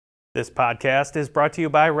This podcast is brought to you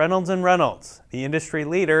by Reynolds & Reynolds, the industry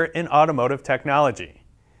leader in automotive technology.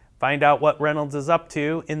 Find out what Reynolds is up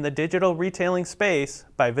to in the digital retailing space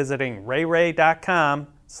by visiting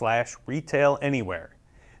reyrey.com/retailanywhere.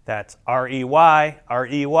 That's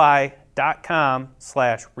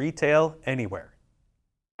reyrey.com/retailanywhere.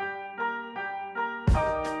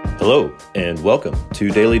 Hello, and welcome to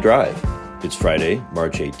Daily Drive. It's Friday,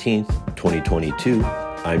 March 18th, 2022.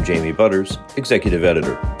 I'm Jamie Butters, Executive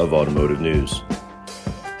Editor of Automotive News.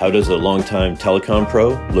 How does a longtime telecom pro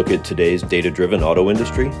look at today's data-driven auto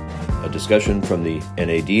industry? A discussion from the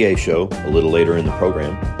NADA show a little later in the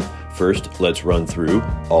program. First, let's run through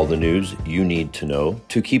all the news you need to know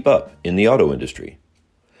to keep up in the auto industry.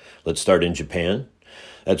 Let's start in Japan.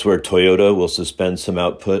 That's where Toyota will suspend some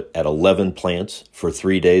output at 11 plants for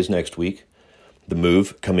 3 days next week. The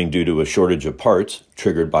move coming due to a shortage of parts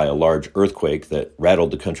triggered by a large earthquake that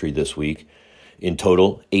rattled the country this week. In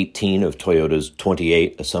total, 18 of Toyota's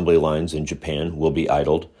 28 assembly lines in Japan will be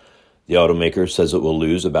idled. The automaker says it will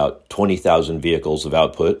lose about 20,000 vehicles of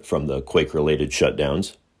output from the quake-related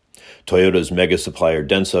shutdowns. Toyota's mega supplier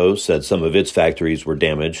Denso said some of its factories were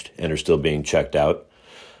damaged and are still being checked out.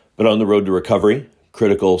 But on the road to recovery,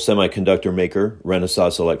 critical semiconductor maker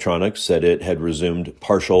Renesas Electronics said it had resumed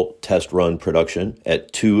partial test run production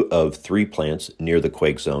at 2 of 3 plants near the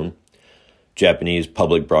quake zone. Japanese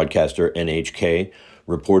public broadcaster NHK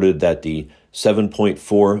reported that the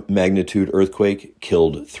 7.4 magnitude earthquake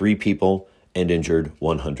killed 3 people and injured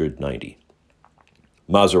 190.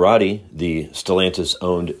 Maserati, the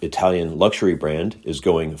Stellantis-owned Italian luxury brand, is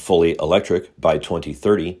going fully electric by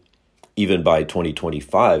 2030. Even by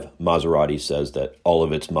 2025, Maserati says that all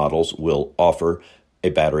of its models will offer a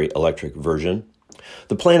battery electric version.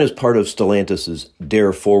 The plan is part of Stellantis'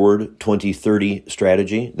 Dare Forward 2030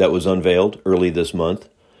 strategy that was unveiled early this month.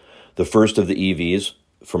 The first of the EVs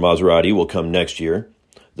for Maserati will come next year.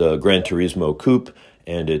 The Gran Turismo Coupe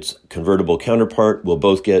and its convertible counterpart will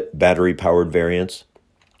both get battery-powered variants.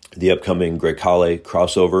 The upcoming Grecale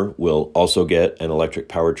crossover will also get an electric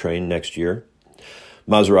powertrain next year.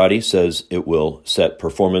 Maserati says it will set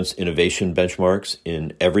performance innovation benchmarks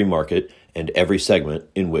in every market and every segment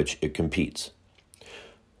in which it competes.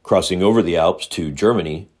 Crossing over the Alps to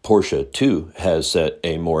Germany, Porsche too has set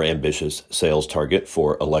a more ambitious sales target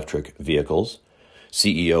for electric vehicles.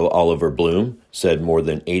 CEO Oliver Blume said more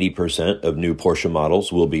than 80% of new Porsche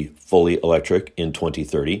models will be fully electric in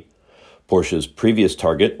 2030. Porsche's previous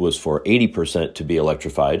target was for 80% to be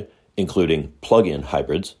electrified, including plug-in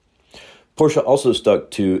hybrids. Porsche also stuck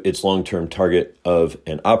to its long-term target of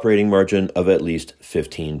an operating margin of at least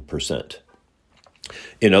 15%.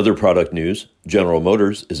 In other product news, General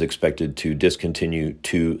Motors is expected to discontinue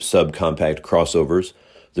 2 subcompact crossovers,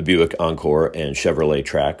 the Buick Encore and Chevrolet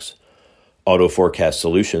Trax. Auto Forecast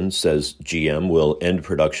Solutions says GM will end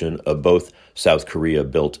production of both South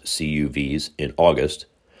Korea-built CUVs in August.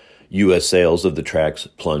 U.S. sales of the Trax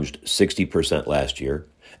plunged 60% last year,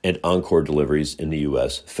 and Encore deliveries in the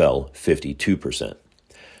U.S. fell 52%.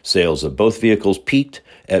 Sales of both vehicles peaked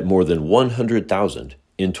at more than 100,000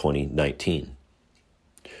 in 2019.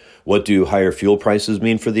 What do higher fuel prices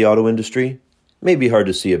mean for the auto industry? It may be hard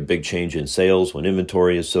to see a big change in sales when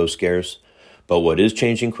inventory is so scarce, but what is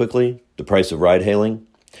changing quickly? The price of ride-hailing.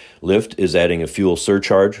 Lyft is adding a fuel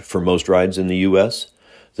surcharge for most rides in the U.S.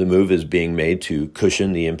 The move is being made to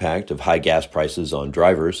cushion the impact of high gas prices on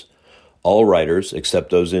drivers. All riders,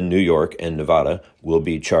 except those in New York and Nevada, will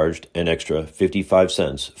be charged an extra 55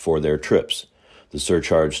 cents for their trips. The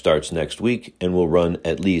surcharge starts next week and will run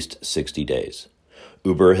at least 60 days.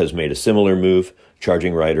 Uber has made a similar move,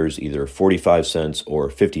 charging riders either 45 cents or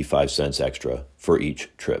 55 cents extra for each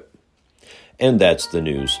trip. And that's the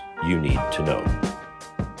news you need to know.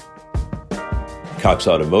 Cox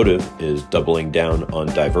Automotive is doubling down on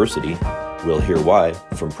diversity. We'll hear why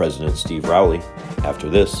from President Steve Rowley after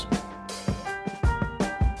this.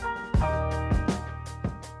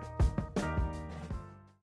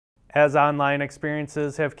 As online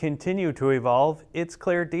experiences have continued to evolve, it's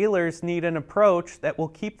clear dealers need an approach that will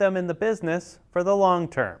keep them in the business for the long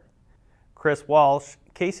term. Chris Walsh,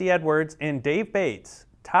 Casey Edwards, and Dave Bates,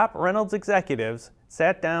 top Reynolds executives,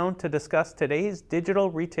 sat down to discuss today's digital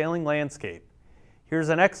retailing landscape. Here's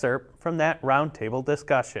an excerpt from that roundtable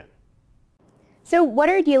discussion. So what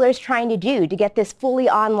are dealers trying to do to get this fully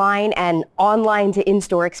online and online to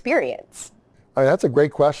in-store experience? I mean, that's a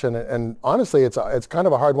great question, and honestly, it's kind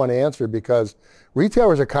of a hard one to answer because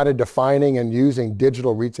retailers are kind of defining and using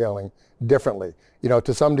digital retailing differently. You know,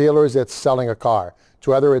 to some dealers, it's selling a car.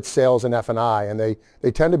 To others, it's sales and F&I, and they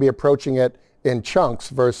tend to be approaching it in chunks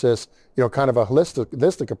versus, kind of a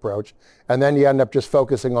holistic approach, and then you end up just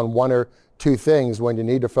focusing on one or two things when you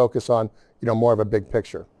need to focus on, more of a big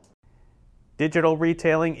picture. Digital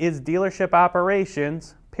retailing is dealership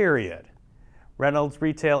operations, period. Reynolds'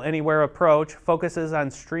 Retail Anywhere approach focuses on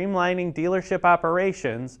streamlining dealership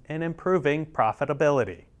operations and improving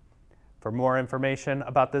profitability. For more information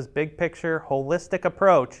about this big picture, holistic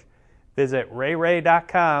approach, visit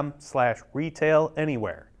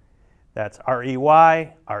rey.com/retailanywhere. That's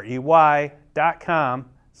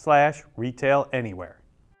REY.com/retailanywhere.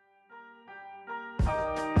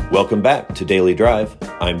 Welcome back to Daily Drive.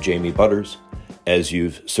 I'm Jamie Butters. As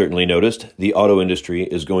you've certainly noticed, the auto industry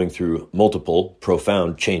is going through multiple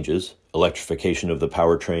profound changes: electrification of the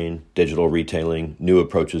powertrain, digital retailing, new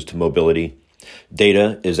approaches to mobility.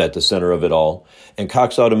 Data is at the center of it all, and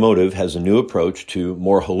Cox Automotive has a new approach to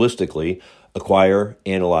more holistically acquire,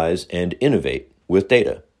 analyze, and innovate with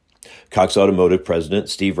data. Cox Automotive President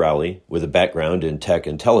Steve Rowley, with a background in tech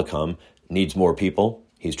and telecom, needs more people.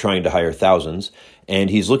 He's trying to hire thousands, and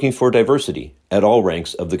he's looking for diversity at all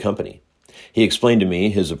ranks of the company. He explained to me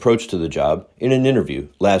his approach to the job in an interview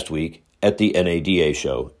last week at the NADA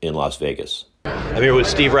show in Las Vegas. I'm here with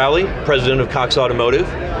Steve Rowley, President of Cox Automotive.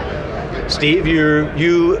 Steve,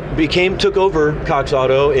 you took over Cox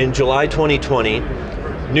Auto in July 2020,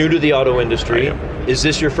 new to the auto industry. Is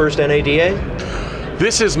this your first NADA?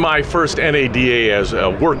 This is my first NADA as a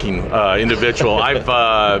working individual.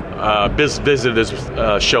 I've visited this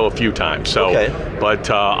show a few times, but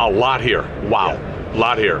a lot here. Wow, a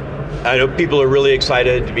lot here. I know people are really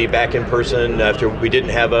excited to be back in person after we didn't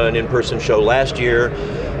have an in-person show last year.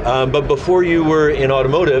 But before you were in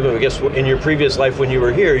automotive, I guess in your previous life when you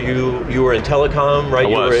were here, you were in telecom, right? I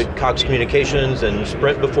was. You were at Cox Communications and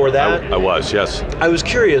Sprint before that? I was, yes. I was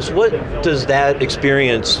curious, what does that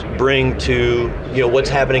experience bring to what's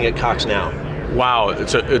happening at Cox now? Wow,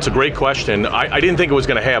 it's a great question. I didn't think it was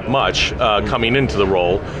going to have much coming into the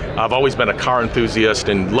role. I've always been a car enthusiast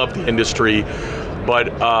and loved the industry.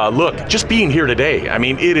 But look, just being here today, I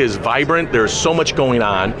mean, it is vibrant. There's so much going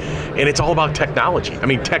on, and it's all about technology. I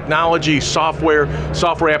mean, technology, software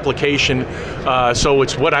application. So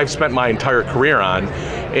it's what I've spent my entire career on,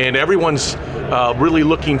 and everyone's really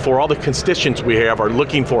looking for, all the constituents we have are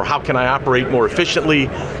looking for, how can I operate more efficiently,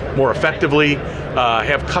 more effectively,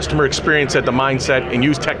 have customer experience at the mindset, and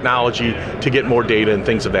use technology to get more data and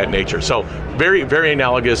things of that nature. So very, very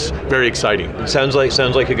analogous, very exciting. It sounds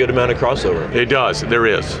like a good amount of crossover. It does, there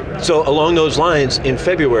is. So along those lines, in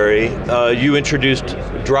February, you introduced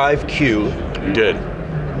DriveQ. You did.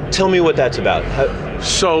 Tell me what that's about.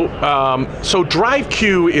 So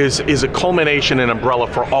DriveQ is a culmination and umbrella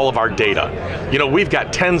for all of our data. We've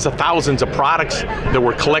got tens of thousands of products that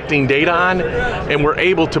we're collecting data on, and we're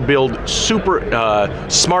able to build super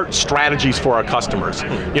smart strategies for our customers.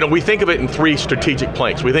 We think of it in three strategic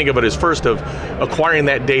planks. We think of it as first of acquiring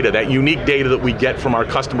that data, that unique data that we get from our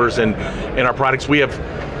customers and our products. We have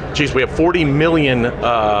 40 million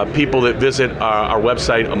people that visit our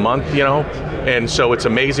website a month, and so it's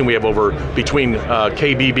amazing. We have over between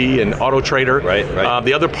KBB and AutoTrader. Right.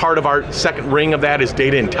 The other part of our second ring of that is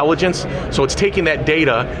data intelligence. So it's taking that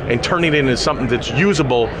data and turning it into something that's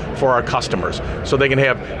usable for our customers, so they can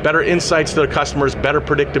have better insights to their customers, better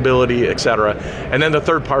predictability, et cetera. And then the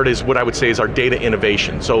third part is what I would say is our data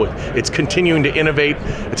innovation. So it's continuing to innovate.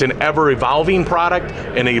 It's an ever-evolving product,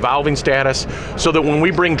 an evolving status, so that when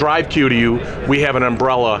we bring DriveQ to you, we have an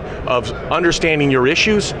umbrella of understanding your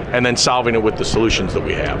issues and then solving it with the solutions that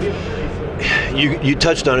we have. You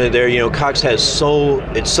touched on it there. Cox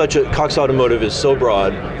Cox Automotive is so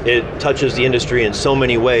broad. It touches the industry in so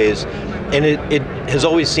many ways, and it has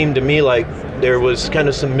always seemed to me like there was kind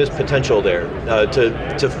of some missed potential there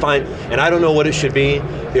to find, and I don't know what it should be,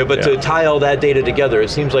 but to tie all that data together, it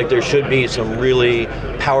seems like there should be some really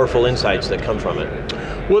powerful insights that come from it.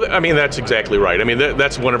 Well, I mean, that's exactly right. I mean,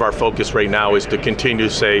 that's one of our focus right now, is to continue to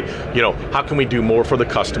say, how can we do more for the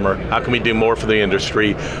customer? How can we do more for the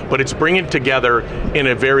industry? But it's bringing it together in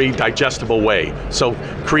a very digestible way. So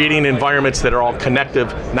creating environments that are all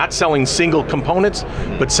connective, not selling single components,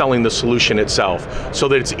 but selling the solution itself, so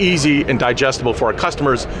that it's easy and digestible for our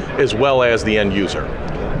customers as well as the end user.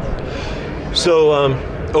 So,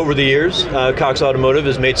 over the years, Cox Automotive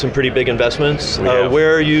has made some pretty big investments.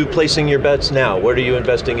 Where are you placing your bets now? What are you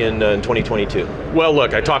investing in 2022? Well,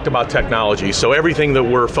 look, I talked about technology. So everything that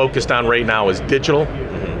we're focused on right now is digital.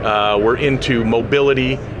 We're into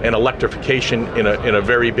mobility and electrification in a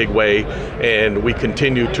very big way, and we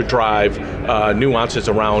continue to drive nuances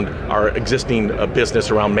around our existing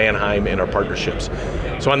business around Manheim and our partnerships.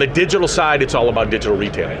 So on the digital side, it's all about digital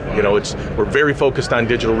retailing. We're very focused on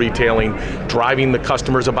digital retailing, driving the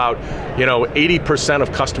customers. About 80%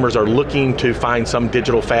 of customers are looking to find some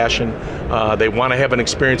digital fashion. They want to have an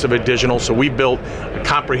experience of a digital, so we built a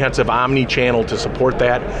comprehensive omni-channel to support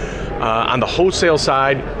that. On the wholesale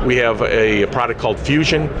side, we have a product called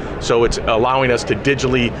Fusion, so it's allowing us to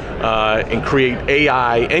digitally and create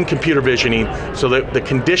AI and computer visioning, so that the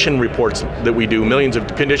condition reports that we do, millions of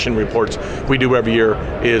condition reports we do every year,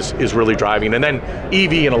 is really driving. And then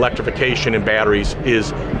EV and electrification and batteries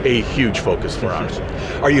is a huge focus for us.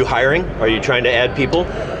 Are you hiring? Are you trying to add people?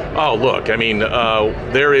 Oh, look,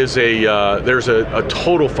 there's a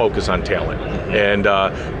total focus on talent,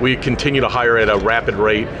 and we continue to hire at a rapid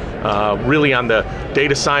rate, really on the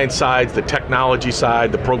data science side, the technology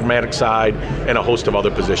side, the programmatic side, and a host of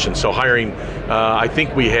other positions. So hiring, I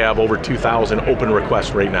think we have over 2,000 open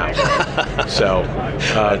requests right now. So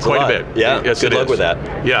quite a bit. Yeah, yes, good luck with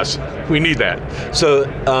that. Yes, we need that. So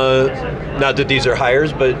not that these are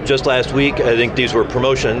hires, but just last week, I think these were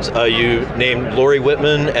promotions. You named Lori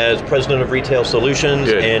Whitman as President of Retail Solutions.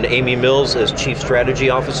 Good. And Amy Mills as Chief Strategy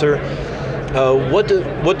Officer. What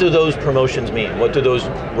do those promotions mean? What do those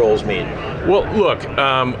roles mean? Well, look,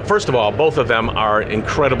 first of all, both of them are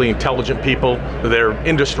incredibly intelligent people. They're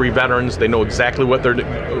industry veterans. They know exactly what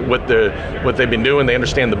they've been doing. They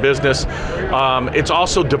understand the business. It's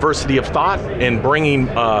also diversity of thought and bringing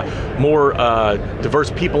more diverse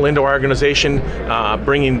people into our organization,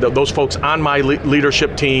 bringing those folks on my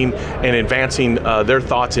leadership team and advancing their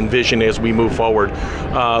thoughts and vision as we move forward.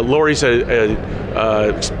 Lori's a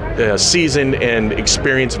seasoned and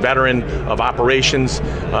experienced veteran of operations.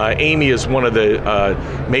 Amy is one of the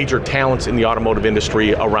major talents in the automotive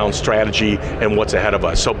industry around strategy and what's ahead of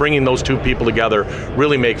us. So bringing those two people together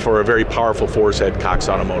really make for a very powerful force at Cox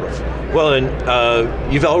Automotive. Well,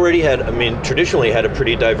 and you've already traditionally had a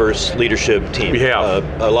pretty diverse leadership team. We have.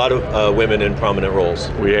 A lot of women in prominent roles.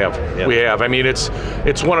 We have. Yeah. We have.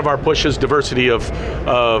 It's one of our pushes, diversity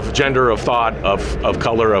of gender, of thought, of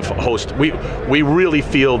color, of host. We really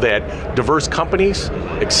feel that diverse companies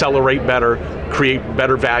accelerate better, create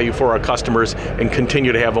better value for our customers, and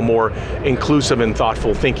continue to have a more inclusive and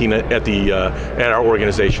thoughtful thinking at our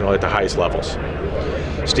organization at the highest levels.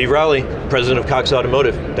 Steve Rowley, President of Cox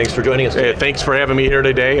Automotive, thanks for joining us today. Hey, thanks for having me here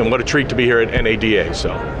today, and what a treat to be here at NADA. So,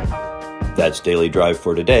 that's Daily Drive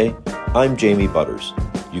for today. I'm Jamie Butters.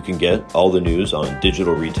 You can get all the news on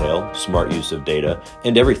digital retail, smart use of data,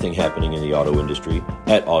 and everything happening in the auto industry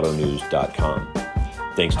at autonews.com.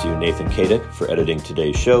 Thanks to Nathan Kadick for editing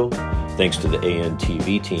today's show. Thanks to the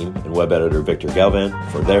ANTV team and web editor Victor Galvan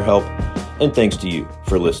for their help. And thanks to you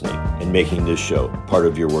for listening and making this show part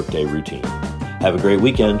of your workday routine. Have a great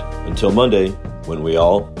weekend until Monday, when we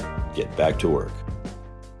all get back to work.